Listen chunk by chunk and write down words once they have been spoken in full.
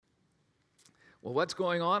Well, what's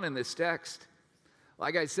going on in this text?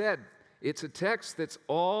 Like I said, it's a text that's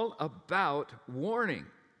all about warning.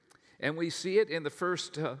 And we see it in the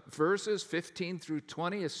first verses, 15 through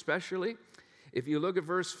 20 especially. If you look at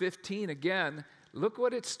verse 15 again, look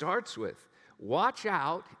what it starts with. Watch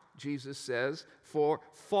out, Jesus says, for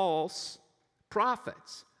false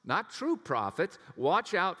prophets. Not true prophets.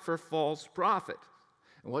 Watch out for false prophets.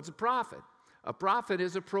 And what's a prophet? A prophet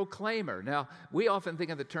is a proclaimer. Now, we often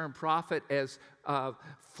think of the term prophet as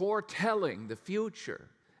foretelling the future.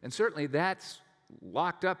 And certainly that's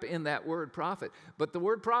locked up in that word prophet. But the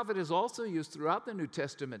word prophet is also used throughout the New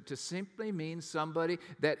Testament to simply mean somebody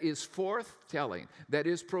that is forthtelling, that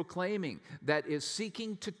is proclaiming, that is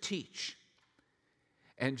seeking to teach.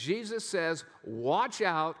 And Jesus says, watch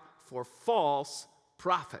out for false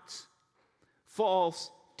prophets,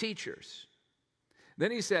 false teachers.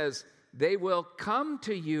 Then he says, they will come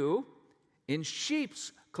to you in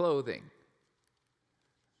sheep's clothing.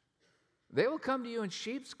 They will come to you in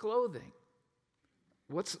sheep's clothing.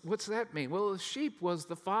 What's that mean? Well, the sheep was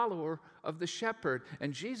the follower of the shepherd,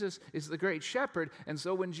 and Jesus is the great shepherd. And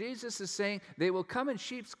so when Jesus is saying they will come in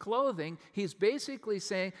sheep's clothing, he's basically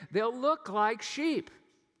saying they'll look like sheep.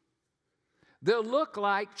 They'll look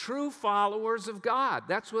like true followers of God.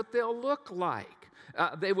 That's what they'll look like.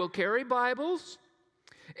 They will carry Bibles,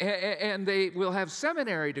 and they will have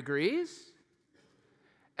seminary degrees.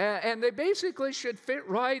 And they basically should fit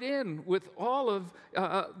right in with all of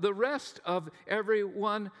the rest of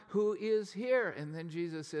everyone who is here. And then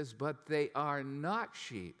Jesus says, but they are not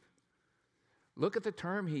sheep. Look at the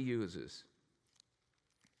term he uses.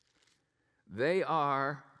 They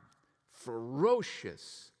are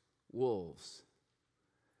ferocious wolves.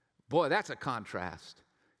 Boy, that's a contrast.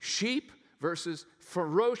 Sheep versus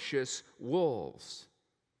ferocious wolves.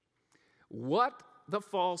 What the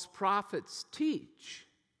false prophets teach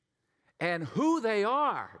and who they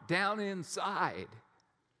are down inside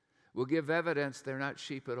will give evidence they're not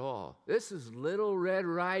sheep at all. This is Little Red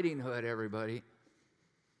Riding Hood, everybody.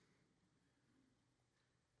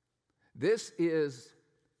 This is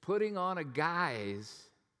putting on a guise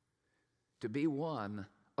to be one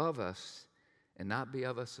of us and not be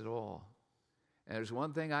of us at all. And there's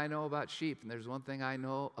one thing I know about sheep, and there's one thing I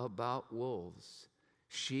know about wolves.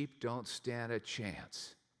 Sheep don't stand a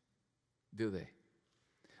chance, do they?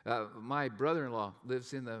 My brother-in-law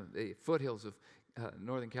lives in the foothills of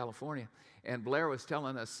Northern California, and Blair was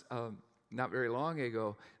telling us not very long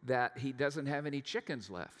ago that he doesn't have any chickens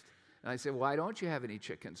left. And I said, why don't you have any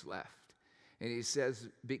chickens left? And he says,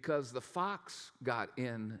 because the fox got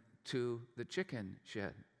into the chicken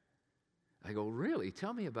shed. I go, really?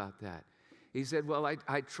 Tell me about that. He said, well,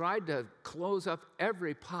 I tried to close up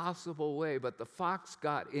every possible way, but the fox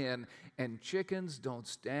got in, and chickens don't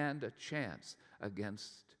stand a chance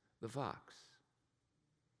against the fox.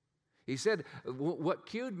 He said, what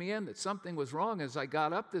cued me in that something was wrong is I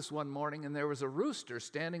got up this one morning and there was a rooster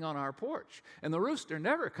standing on our porch. And the rooster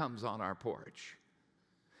never comes on our porch.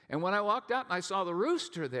 And when I walked out and I saw the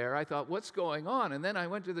rooster there, I thought, what's going on? And then I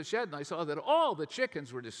went to the shed and I saw that all the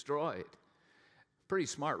chickens were destroyed. Pretty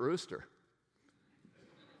smart rooster.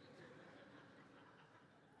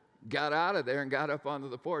 Got out of there and got up onto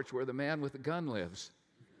the porch where the man with the gun lives.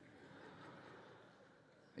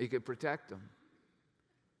 He could protect them.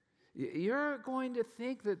 You're going to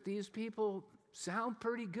think that these people sound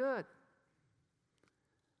pretty good,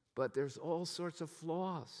 but there's all sorts of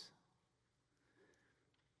flaws.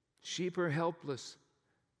 Sheep are helpless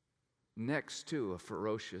next to a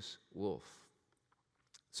ferocious wolf.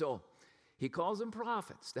 So he calls them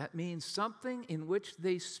prophets. That means something in which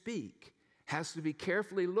they speak has to be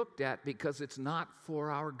carefully looked at because it's not for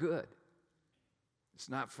our good. It's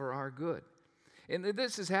not for our good. And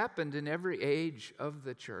this has happened in every age of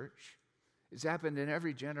the church. It's happened in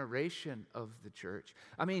every generation of the church.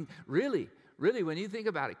 I mean, really, when you think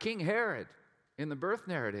about it, King Herod in the birth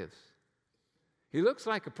narratives, he looks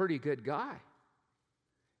like a pretty good guy.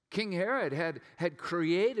 King Herod had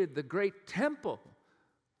created the great temple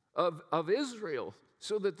of Israel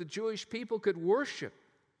so that the Jewish people could worship.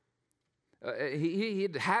 He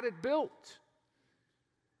had it built.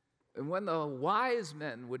 And when the wise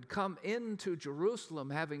men would come into Jerusalem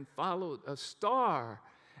having followed a star,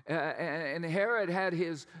 and Herod had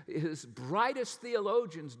his brightest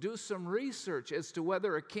theologians do some research as to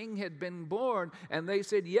whether a king had been born, and they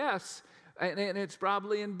said yes, and it's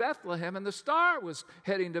probably in Bethlehem, and the star was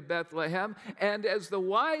heading to Bethlehem. And as the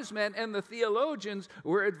wise men and the theologians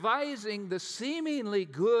were advising the seemingly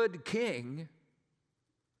good king,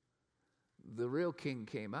 the real king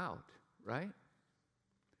came out, right?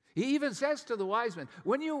 He even says to the wise men,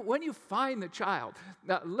 when you find the child,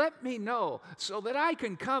 let me know so that I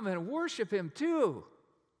can come and worship him too.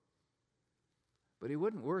 But he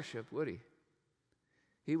wouldn't worship, would he?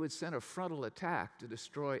 He would send a frontal attack to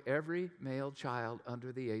destroy every male child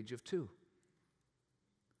under the age of 2.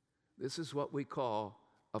 This is what we call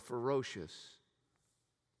a ferocious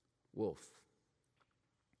wolf.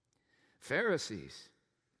 Pharisees,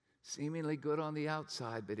 seemingly good on the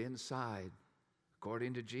outside, but inside,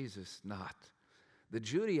 according to Jesus, not. The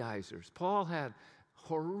Judaizers, Paul had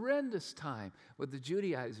horrendous time with the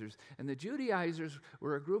Judaizers. And the Judaizers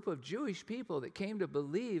were a group of Jewish people that came to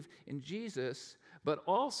believe in Jesus, but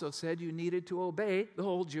also said you needed to obey the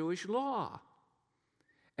whole Jewish law.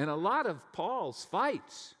 And a lot of Paul's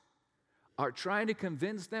fights are trying to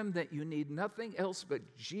convince them that you need nothing else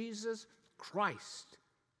but Jesus Christ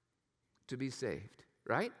to be saved,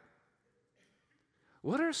 right?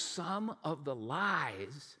 What are some of the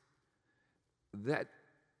lies that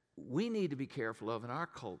we need to be careful of in our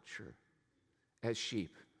culture as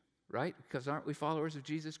sheep, right? Because aren't we followers of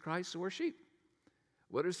Jesus Christ, so we're sheep.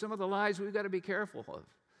 What are some of the lies we've got to be careful of?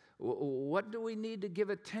 What do we need to give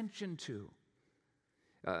attention to?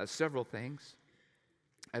 Several things.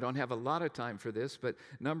 I don't have a lot of time for this, but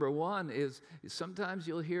number one is sometimes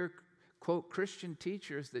you'll hear, quote, Christian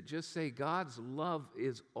teachers that just say God's love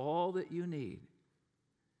is all that you need.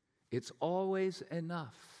 It's always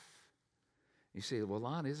enough. You say, well,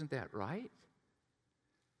 Lon, isn't that right?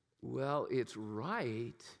 Well, it's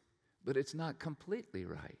right, but it's not completely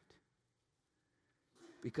right.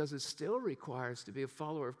 Because it still requires, to be a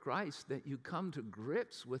follower of Christ, that you come to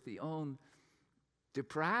grips with the own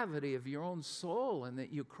depravity of your own soul and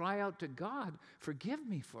that you cry out to God, forgive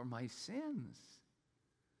me for my sins.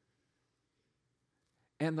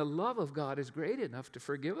 And the love of God is great enough to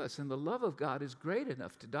forgive us, and the love of God is great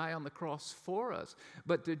enough to die on the cross for us.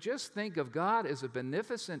 But to just think of God as a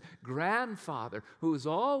beneficent grandfather who is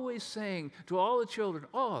always saying to all the children,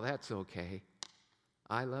 oh, that's okay,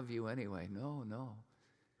 I love you anyway. No, no.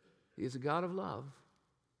 He is a God of love,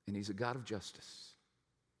 and he's a God of justice.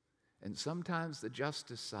 And sometimes the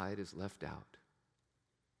justice side is left out.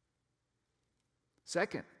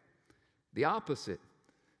 Second, the opposite.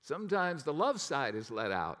 Sometimes the love side is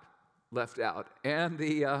left out, and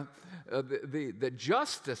the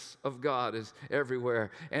justice of God is everywhere,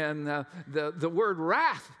 and the word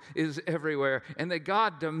wrath is everywhere, and that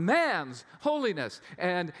God demands holiness,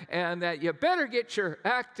 and that you better get your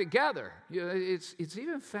act together. It's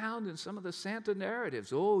even found in some of the Santa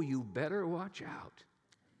narratives. Oh, you better watch out.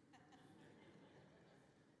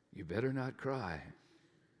 You better not cry.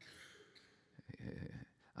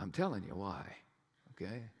 I'm telling you why.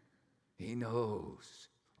 Okay? He knows.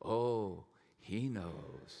 Oh, he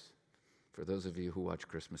knows. For those of you who watch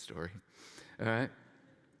Christmas Story. All right?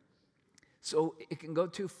 So it can go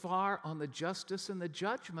too far on the justice and the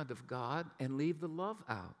judgment of God and leave the love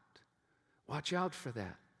out. Watch out for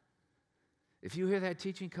that. If you hear that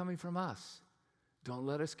teaching coming from us, don't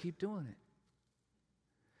let us keep doing it.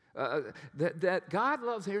 That God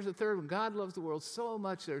loves, here's the third one, God loves the world so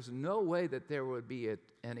much there's no way that there would be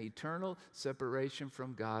an eternal separation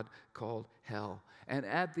from God called hell. And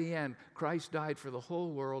at the end, Christ died for the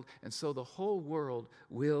whole world, and so the whole world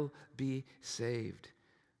will be saved.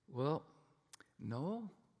 Well, no,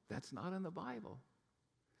 that's not in the Bible.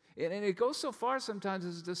 And it goes so far sometimes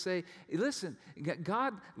as to say, listen,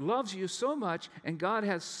 God loves you so much and God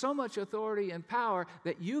has so much authority and power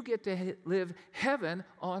that you get to live heaven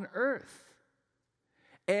on earth.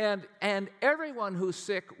 And everyone who's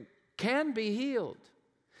sick can be healed.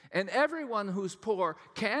 And everyone who's poor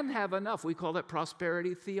can have enough. We call that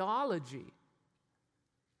prosperity theology.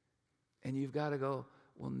 And you've got to go,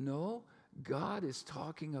 well, no, God is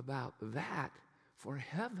talking about that for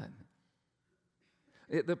heaven.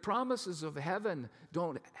 The promises of heaven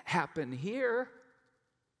don't happen here.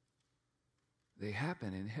 They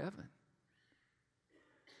happen in heaven.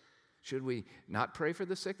 Should we not pray for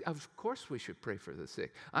the sick? Of course we should pray for the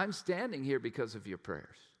sick. I'm standing here because of your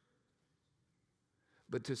prayers.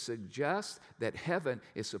 But to suggest that heaven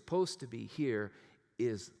is supposed to be here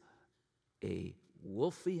is a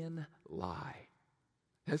Wolfian lie.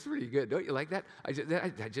 That's pretty good. Don't you like that? I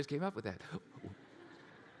just came up with that.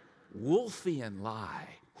 Wolfian lie.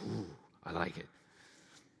 Ooh, I like it.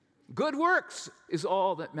 Good works is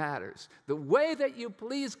all that matters. The way that you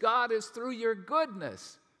please God is through your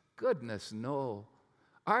goodness. Goodness, no.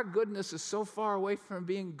 Our goodness is so far away from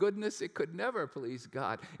being goodness, it could never please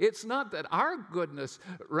God. It's not that our goodness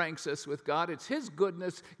ranks us with God. It's His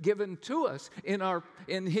goodness given to us in our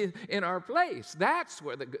place. That's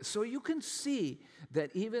where so you can see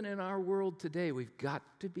that even in our world today, we've got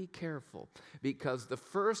to be careful, because the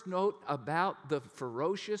first note about the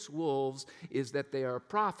ferocious wolves is that they are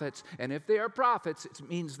prophets. And if they are prophets, it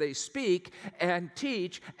means they speak and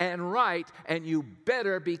teach and write, and you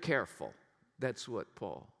better be careful. That's what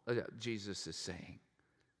Jesus is saying.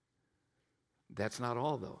 That's not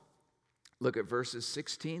all, though. Look at verses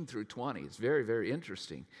 16 through 20. It's very, very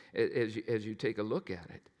interesting as you take a look at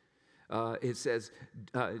it. It says,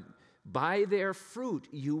 by their fruit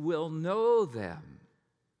you will know them.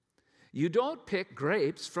 You don't pick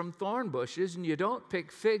grapes from thorn bushes, and you don't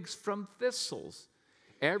pick figs from thistles.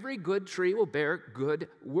 Every good tree will bear good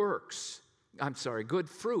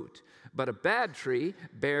fruit. But a bad tree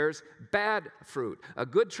bears bad fruit. A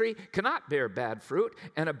good tree cannot bear bad fruit,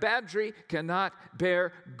 and a bad tree cannot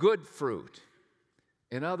bear good fruit.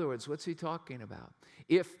 In other words, what's he talking about?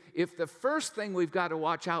 If the first thing we've got to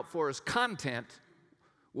watch out for is content,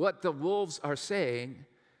 what the wolves are saying,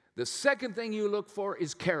 the second thing you look for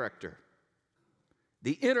is character,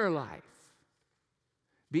 the inner life.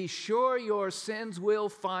 Be sure your sins will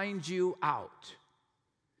find you out.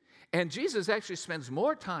 And Jesus actually spends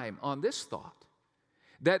more time on this thought,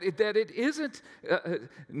 that it isn't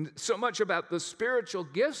so much about the spiritual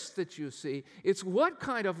gifts that you see. It's what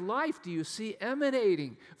kind of life do you see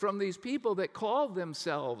emanating from these people that call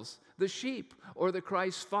themselves the sheep or the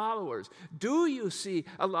Christ followers? Do you see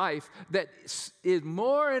a life that is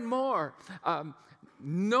more and more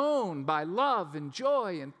known by love and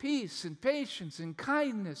joy and peace and patience and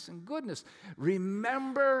kindness and goodness?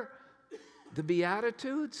 Remember the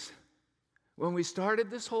Beatitudes? When we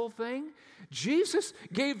started this whole thing, Jesus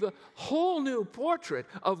gave the whole new portrait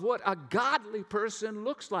of what a godly person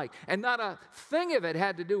looks like. And not a thing of it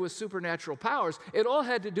had to do with supernatural powers. It all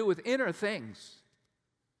had to do with inner things.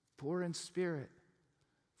 Poor in spirit,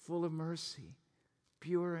 full of mercy,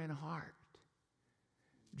 pure in heart.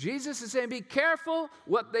 Jesus is saying, be careful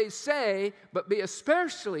what they say, but be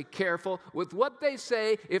especially careful with what they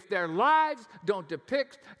say if their lives don't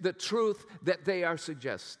depict the truth that they are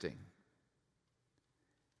suggesting.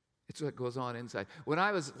 It's what goes on inside. When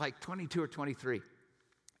I was like 22 or 23,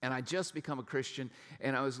 and I just become a Christian,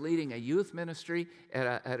 and I was leading a youth ministry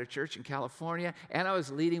at a church in California, and I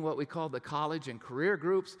was leading what we call the college and career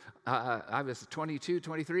groups. I was 22,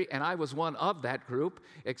 23, and I was one of that group,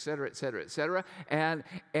 et cetera, et cetera, et cetera. And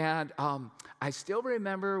I still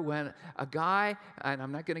remember when a guy, and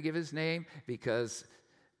I'm not going to give his name because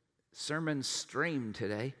sermons stream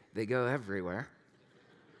today. They go everywhere.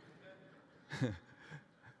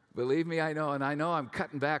 Believe me, I know, and I know I'm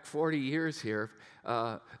cutting back 40 years here,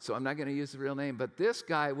 so I'm not going to use the real name. But this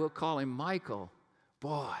guy, we'll call him Michael.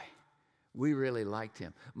 Boy, we really liked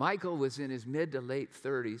him. Michael was in his mid to late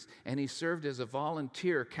 30s, and he served as a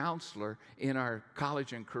volunteer counselor in our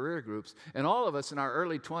college and career groups. And all of us in our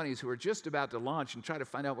early 20s who were just about to launch and try to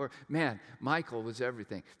find out where, man, Michael was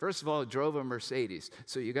everything. First of all, he drove a Mercedes,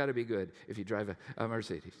 so you got to be good if you drive a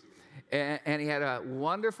Mercedes. And he had a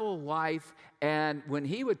wonderful wife, and when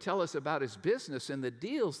he would tell us about his business and the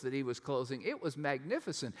deals that he was closing, it was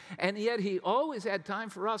magnificent. And yet he always had time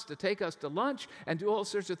for us to take us to lunch and do all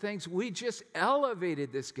sorts of things. We just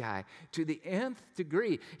elevated this guy to the nth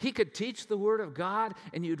degree. He could teach the Word of God,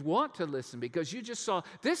 and you'd want to listen because you just saw,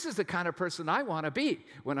 this is the kind of person I want to be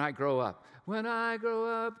when I grow up. When I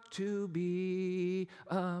grow up to be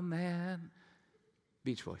a man.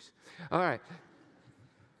 Beach Boys. All right.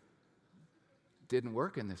 Didn't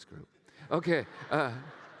work in this group. Okay.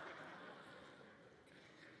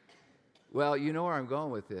 Well, you know where I'm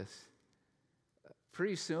going with this.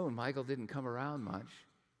 Pretty soon, Michael didn't come around much,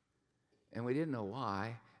 and we didn't know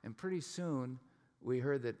why. And pretty soon, we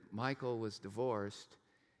heard that Michael was divorced,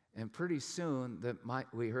 and pretty soon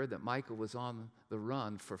we heard that Michael was on the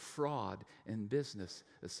run for fraud in business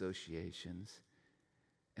associations.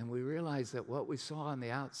 And we realized that what we saw on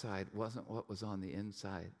the outside wasn't what was on the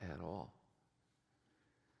inside at all.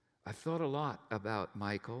 I thought a lot about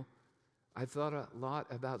Michael. I thought a lot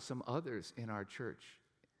about some others in our church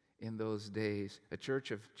in those days, a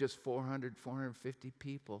church of just 400, 450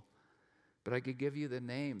 people. But I could give you the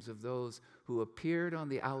names of those who appeared on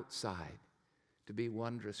the outside to be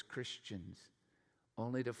wondrous Christians,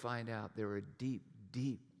 only to find out there were deep,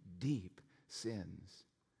 deep, deep sins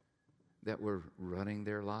that were running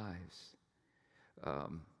their lives. I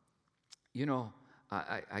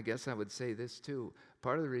guess I would say this too.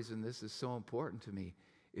 Part of the reason this is so important to me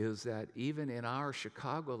is that even in our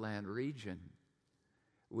Chicagoland region,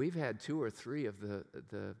 we've had 2 or 3 of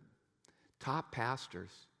the top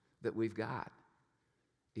pastors that we've got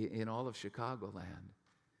in all of Chicagoland.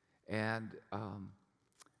 And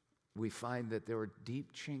we find that there were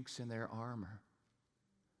deep chinks in their armor.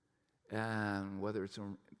 And whether it's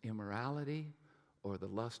immorality or the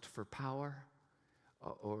lust for power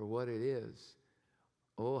or what it is,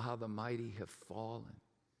 oh, how the mighty have fallen.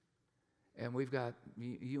 And we've got,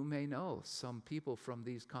 you may know, some people from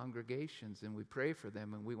these congregations, and we pray for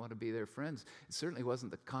them, and we want to be their friends. It certainly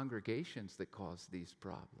wasn't the congregations that caused these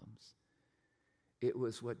problems. It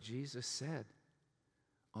was what Jesus said.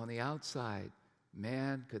 On the outside,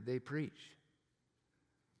 man, could they preach.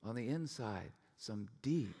 On the inside, some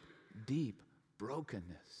deep, deep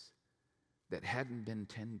brokenness that hadn't been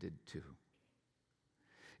tended to.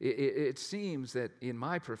 It seems that in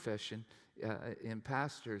my profession, in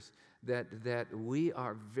pastors, that we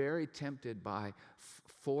are very tempted by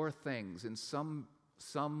 4 things. And some,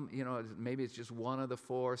 maybe it's just one of the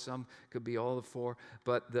 4, some could be all the 4,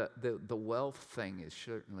 but the wealth thing is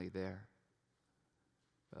certainly there.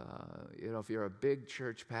 If you're a big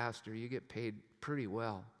church pastor, you get paid pretty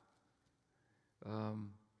well.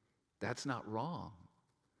 That's not wrong.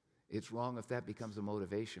 It's wrong if that becomes a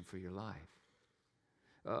motivation for your life.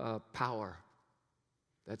 Power,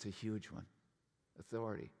 that's a huge one.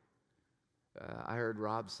 Authority. I heard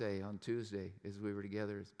Rob say on Tuesday as we were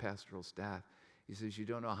together as pastoral staff, he says, you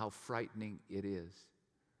don't know how frightening it is.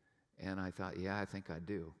 And I thought, yeah, I think I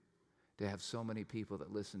do. To have so many people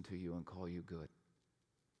that listen to you and call you good.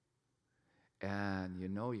 And you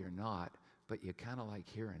know you're not, but you kind of like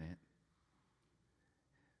hearing it.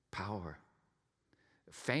 Power.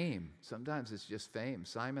 Fame. Sometimes it's just fame.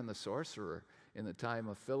 Simon the sorcerer in the time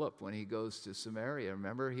of Philip when he goes to Samaria.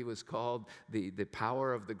 Remember, he was called the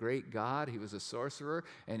power of the great God. He was a sorcerer,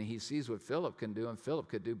 and he sees what Philip can do, and Philip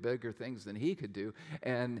could do bigger things than he could do.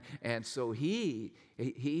 And so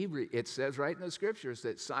it says right in the scriptures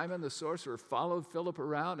that Simon the sorcerer followed Philip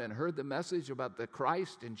around and heard the message about the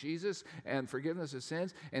Christ and Jesus and forgiveness of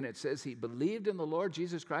sins. And it says he believed in the Lord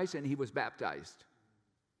Jesus Christ and he was baptized.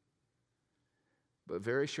 But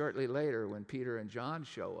very shortly later, when Peter and John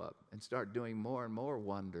show up and start doing more and more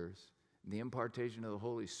wonders, and the impartation of the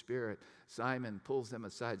Holy Spirit, Simon pulls them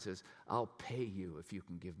aside and says, I'll pay you if you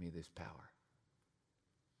can give me this power.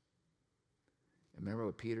 And remember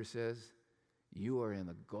what Peter says? You are in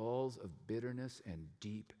the galls of bitterness and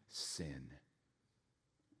deep sin.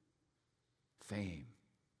 Fame.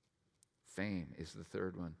 Fame is the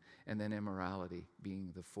third one. And then immorality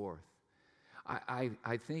being the fourth.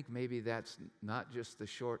 I think maybe that's not just the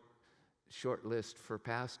short list for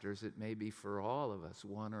pastors. It may be for all of us.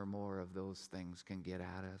 One or more of those things can get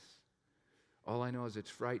at us. All I know is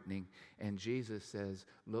it's frightening. And Jesus says,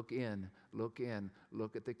 look in, look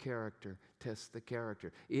at the character, test the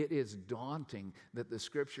character. It is daunting that the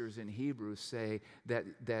scriptures in Hebrews say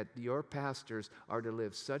that your pastors are to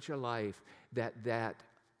live such a life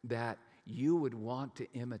that you would want to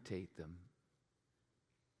imitate them.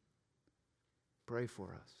 Pray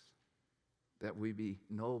for us that we be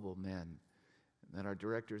noble men, that our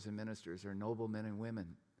directors and ministers are noble men and women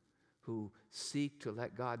who seek to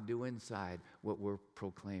let God do inside what we're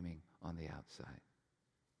proclaiming on the outside.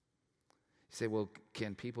 You say, well,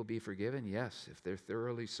 can people be forgiven? Yes, if they're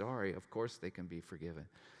thoroughly sorry, of course they can be forgiven.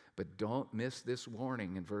 But don't miss this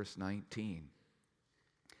warning in verse 19.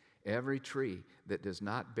 Every tree that does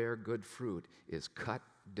not bear good fruit is cut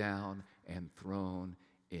down and thrown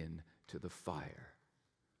into the fire.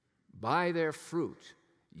 By their fruit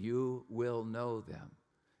you will know them.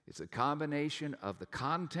 It's a combination of the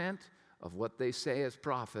content of what they say as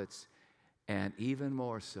prophets and even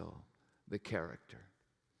more so the character.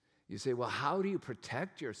 You say, well, how do you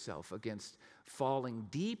protect yourself against falling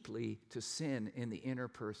deeply to sin in the inner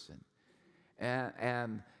person?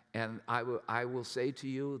 And I will say to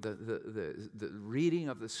you, the reading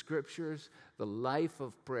of the scriptures, the life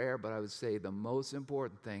of prayer, but I would say the most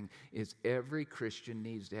important thing is every Christian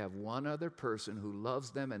needs to have one other person who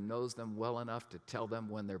loves them and knows them well enough to tell them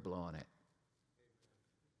when they're blowing it.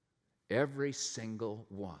 Every single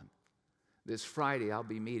one. This Friday, I'll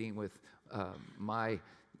be meeting with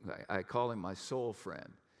I call him my soul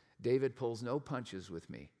friend. David pulls no punches with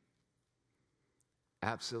me.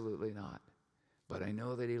 Absolutely not. But I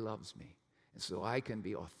know that he loves me. And so I can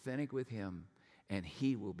be authentic with him, and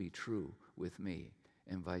he will be true with me,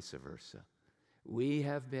 and vice versa. We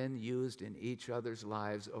have been used in each other's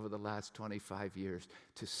lives over the last 25 years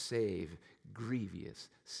to save grievous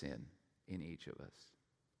sin in each of us.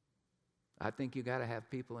 I think you got to have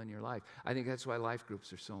people in your life. I think that's why life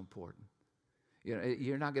groups are so important. You know,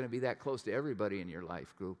 you're not going to be that close to everybody in your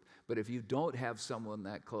life group, but if you don't have someone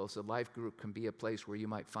that close, a life group can be a place where you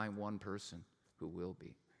might find one person who will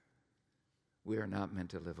be. We are not meant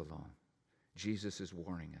to live alone. Jesus is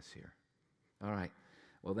warning us here. All right.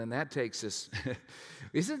 Well, then that takes us.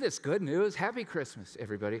 Isn't this good news? Happy Christmas,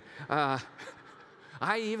 everybody. I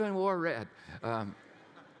even wore red.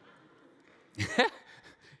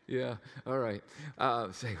 Yeah, all right.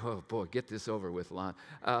 Say, oh boy, get this over with, Lon.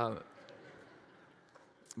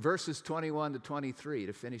 Verses 21 to 23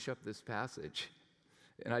 to finish up this passage.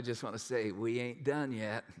 And I just want to say, we ain't done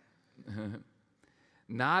yet.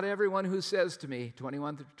 Not everyone who says to me,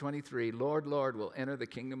 21 to 23, Lord, Lord, will enter the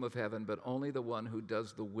kingdom of heaven, but only the one who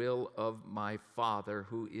does the will of my Father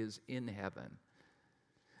who is in heaven.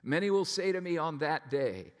 Many will say to me on that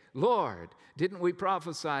day, Lord, didn't we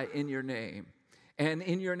prophesy in your name? And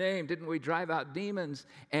in your name, didn't we drive out demons?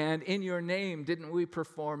 And in your name, didn't we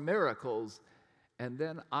perform miracles? And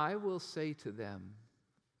then I will say to them,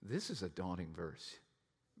 this is a daunting verse,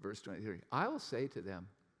 verse 23. I will say to them,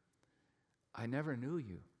 I never knew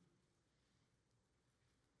you.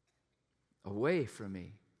 Away from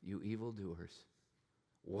me, you evildoers.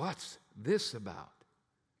 What's this about?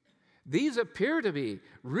 These appear to be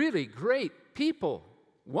really great people,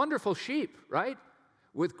 wonderful sheep, right?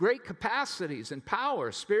 With great capacities and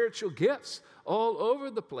power, spiritual gifts all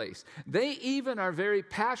over the place. They even are very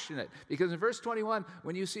passionate, because in verse 21,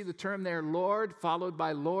 when you see the term there, Lord, followed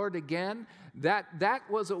by Lord again, that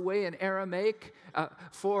was a way in Aramaic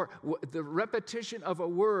for the repetition of a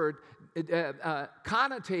word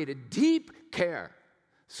connotated deep care.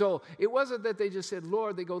 So it wasn't that they just said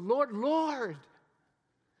Lord, they go, Lord, Lord.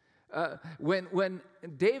 When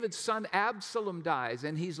David's son Absalom dies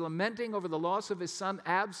and he's lamenting over the loss of his son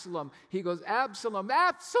Absalom, he goes, Absalom,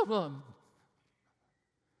 Absalom.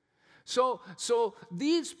 So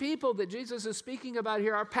these people that Jesus is speaking about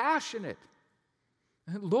here are passionate.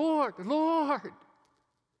 Lord, Lord.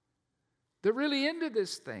 They're really into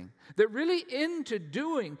this thing. They're really into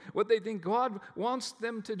doing what they think God wants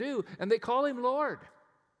them to do, and they call him Lord.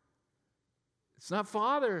 It's not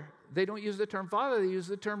Father. They don't use the term Father. They use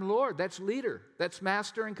the term Lord. That's leader. That's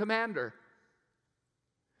master and commander.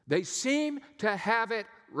 They seem to have it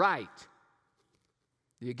right.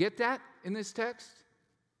 Do you get that in this text?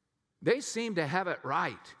 They seem to have it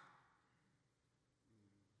right.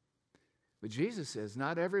 But Jesus says,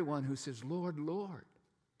 not everyone who says, Lord, Lord,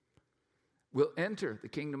 will enter the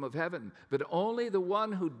kingdom of heaven, but only the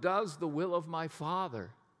one who does the will of my Father.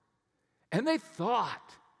 And they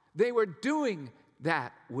thought they were doing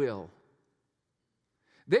that will.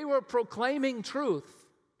 They were proclaiming truth.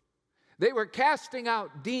 They were casting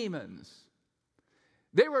out demons.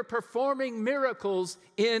 They were performing miracles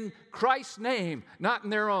in Christ's name, not in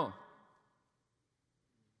their own.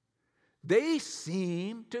 They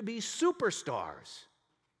seem to be superstars.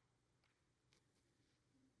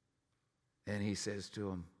 And he says to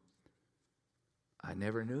them, I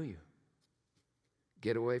never knew you.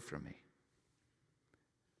 Get away from me.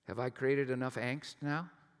 Have I created enough angst now?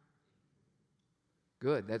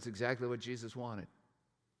 Good. That's exactly what Jesus wanted.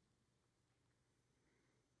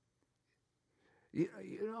 You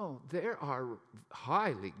know, there are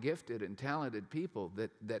highly gifted and talented people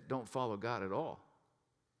that don't follow God at all.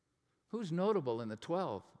 Who's notable in the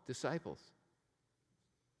 12 disciples?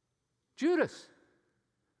 Judas.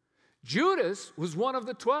 Judas was one of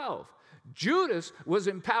the 12. Judas was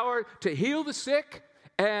empowered to heal the sick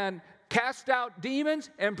and cast out demons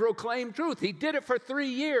and proclaim truth. He did it for 3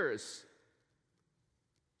 years.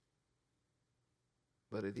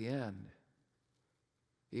 But at the end,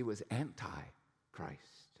 he was anti-Christ,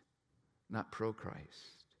 not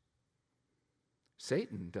pro-Christ.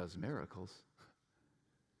 Satan does miracles.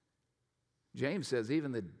 James says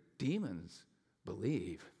even the demons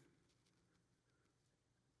believe.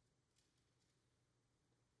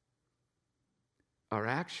 Our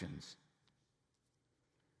actions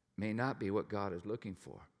may not be what God is looking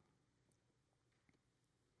for.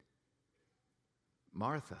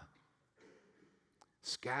 Martha,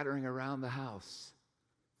 scattering around the house.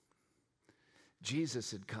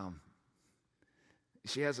 Jesus had come.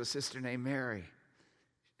 She has a sister named Mary.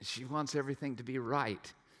 She wants everything to be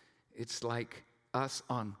right. It's like us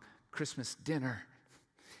on Christmas dinner.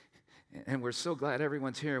 And we're so glad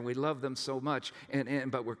everyone's here, and we love them so much.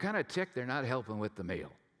 But we're kind of ticked they're not helping with the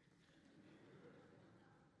meal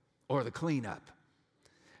or the cleanup.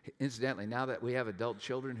 Incidentally, now that we have adult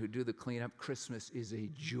children who do the cleanup, Christmas is a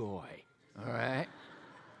joy. All right?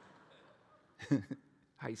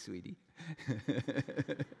 Hi, sweetie.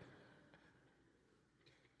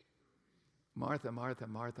 Martha, Martha,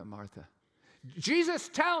 Martha, Martha. Jesus,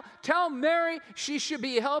 tell Mary she should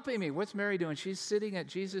be helping me. What's Mary doing? She's sitting at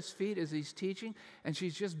Jesus' feet as he's teaching, and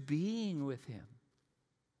she's just being with him.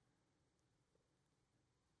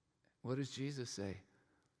 What does Jesus say?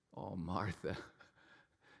 Oh, Martha,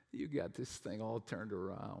 you got this thing all turned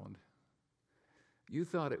around. You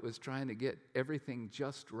thought it was trying to get everything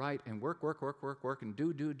just right and work, and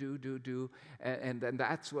do, and then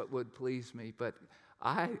that's what would please me. But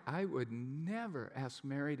I would never ask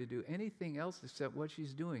Mary to do anything else except what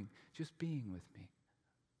she's doing, just being with me.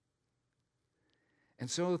 And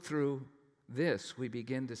so through this, we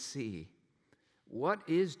begin to see, what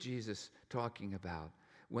is Jesus talking about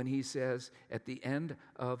when he says at the end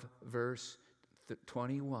of verse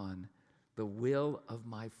 21, the will of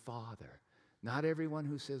my Father. Not everyone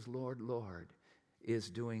who says, Lord, Lord,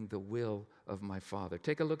 is doing the will of my Father.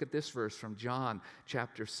 Take a look at this verse from John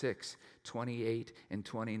chapter 6, 28 and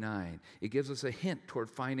 29. It gives us a hint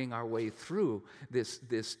toward finding our way through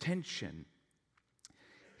this tension.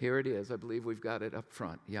 Here it is. I believe we've got it up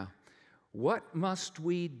front. Yeah. What must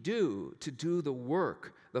we do to do the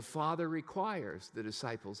work the Father requires? The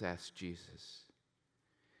disciples asked Jesus.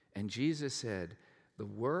 And Jesus said, the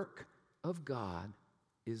work of God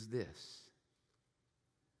is this: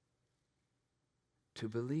 to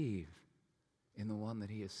believe in the one that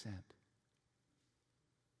he has sent.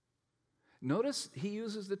 Notice he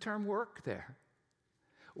uses the term work there.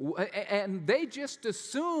 And they just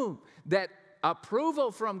assume that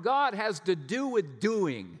approval from God has to do with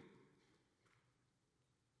doing.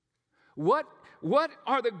 What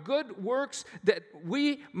are the good works that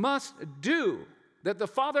we must do, that the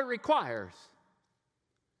Father requires?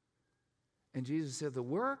 And Jesus said, the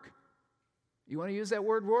work, you want to use that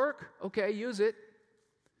word work? Okay, use it.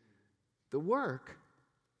 The work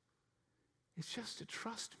is just to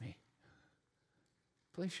trust me.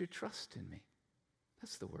 Place your trust in me.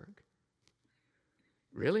 That's the work.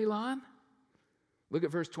 Really, Lon? Look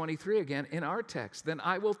at verse 23 again in our text. Then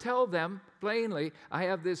I will tell them plainly, I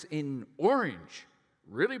have this in orange,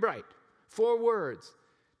 really bright, 4 words.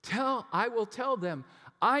 I will tell them,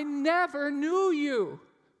 I never knew you.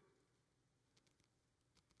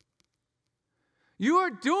 You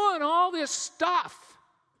are doing all this stuff.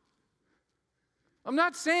 I'm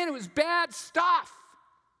not saying it was bad stuff,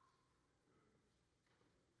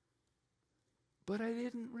 but I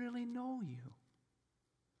didn't really know you.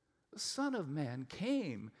 The Son of Man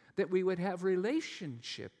came that we would have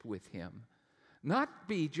relationship with him, not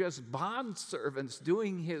be just bondservants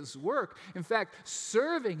doing his work. In fact,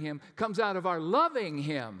 serving him comes out of our loving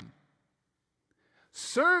him.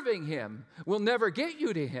 Serving him will never get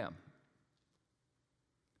you to him.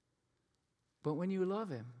 But when you love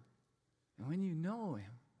him, and when you know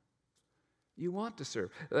him, you want to serve.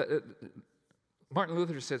 Martin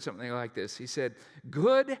Luther said something like this. He said,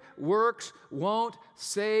 good works won't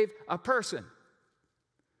save a person,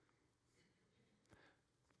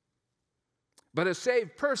 but a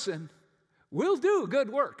saved person will do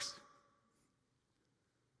good works.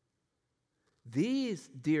 These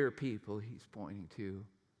dear people he's pointing to,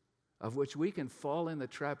 of which we can fall in the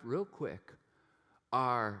trap real quick,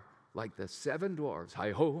 are like the 7 dwarfs.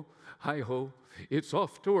 Hi-ho, it's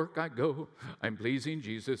off to work I go. I'm pleasing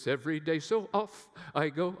Jesus every day, so off I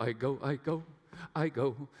go.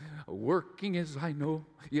 Working as I know.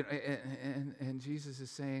 You know, and Jesus is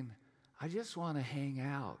saying, I just want to hang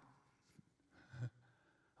out.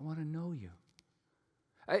 I want to know you.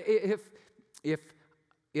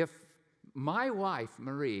 If my wife,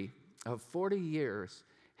 Marie, of 40 years,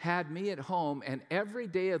 had me at home, and every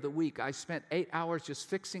day of the week I spent 8 hours just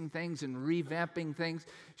fixing things and revamping things,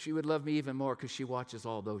 she would love me even more because she watches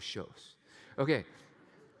all those shows. Okay,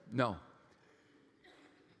 no.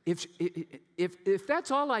 If that's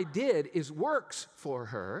all I did is works for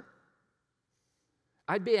her,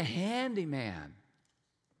 I'd be a handyman.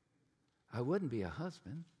 I wouldn't be a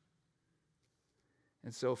husband.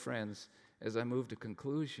 And so, friends, as I move to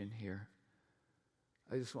conclusion here,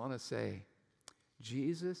 I just want to say,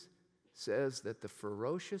 Jesus says that the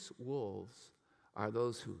ferocious wolves are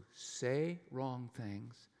those who say wrong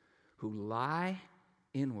things, who lie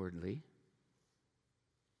inwardly,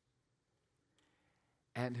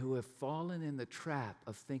 and who have fallen in the trap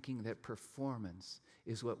of thinking that performance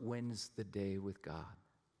is what wins the day with God.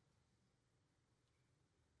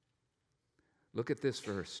 Look at this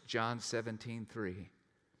verse, John 17:3.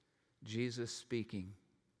 Jesus speaking,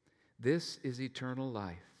 this is eternal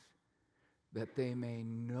life, that they may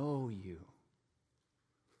know you,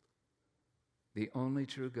 the only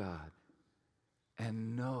true God,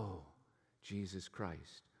 and know Jesus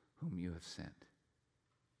Christ, whom you have sent.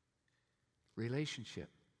 Relationship.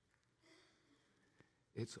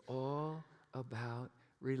 It's all about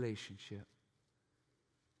relationship.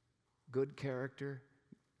 Good character,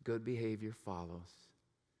 good behavior follows.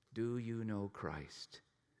 Do you know Christ?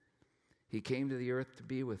 He came to the earth to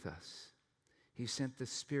be with us. He sent the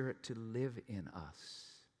Spirit to live in us.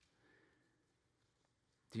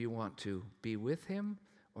 Do you want to be with him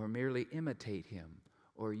or merely imitate him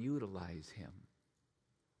or utilize him?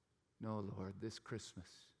 No, Lord, this Christmas,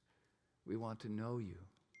 we want to know you.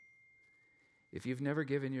 If you've never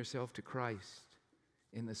given yourself to Christ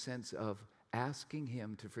in the sense of asking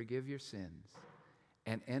him to forgive your sins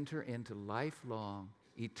and enter into lifelong,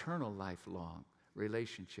 eternal lifelong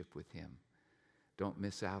relationship with him, don't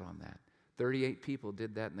miss out on that. 38 people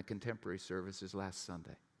did that in the contemporary services last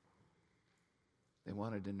Sunday. They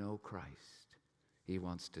wanted to know Christ. He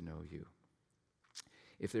wants to know you.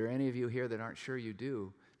 If there are any of you here that aren't sure you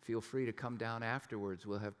do, feel free to come down afterwards.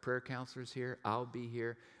 We'll have prayer counselors here. I'll be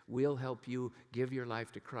here. We'll help you give your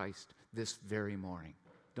life to Christ this very morning.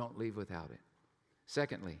 Don't leave without it.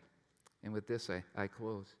 Secondly, and with this I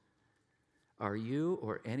close, are you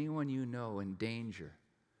or anyone you know in danger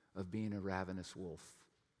of being a ravenous wolf?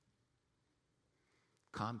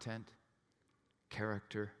 Content,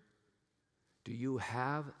 character. Do you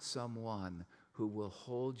have someone who will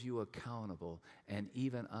hold you accountable and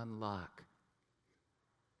even unlock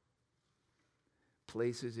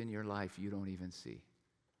places in your life you don't even see?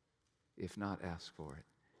 If not, ask for it.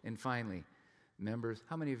 And finally, members,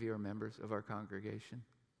 how many of you are members of our congregation?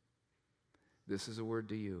 This is a word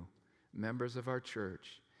to you. Members of our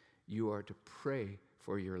church, you are to pray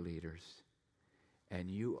for your leaders, and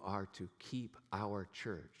you are to keep our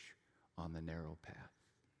church on the narrow path.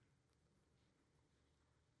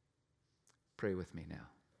 Pray with me now.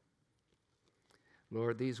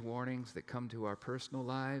 Lord, these warnings that come to our personal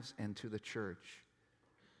lives and to the church,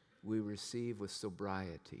 we receive with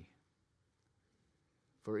sobriety.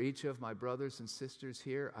 For each of my brothers and sisters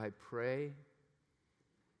here, I pray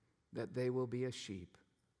that they will be a sheep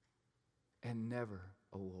and never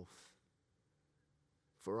a wolf.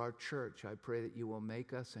 For our church, I pray that you will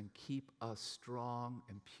make us and keep us strong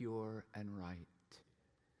and pure and right.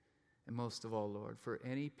 And most of all, Lord, for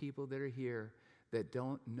any people that are here that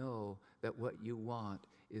don't know that what you want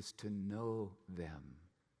is to know them,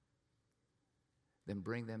 then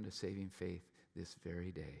bring them to saving faith this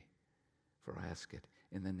very day. For I ask it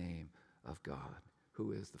in the name of God,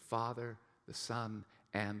 who is the Father, the Son,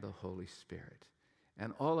 and the Holy Spirit.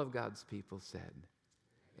 And all of God's people said,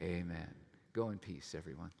 amen. Go in peace,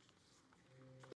 everyone.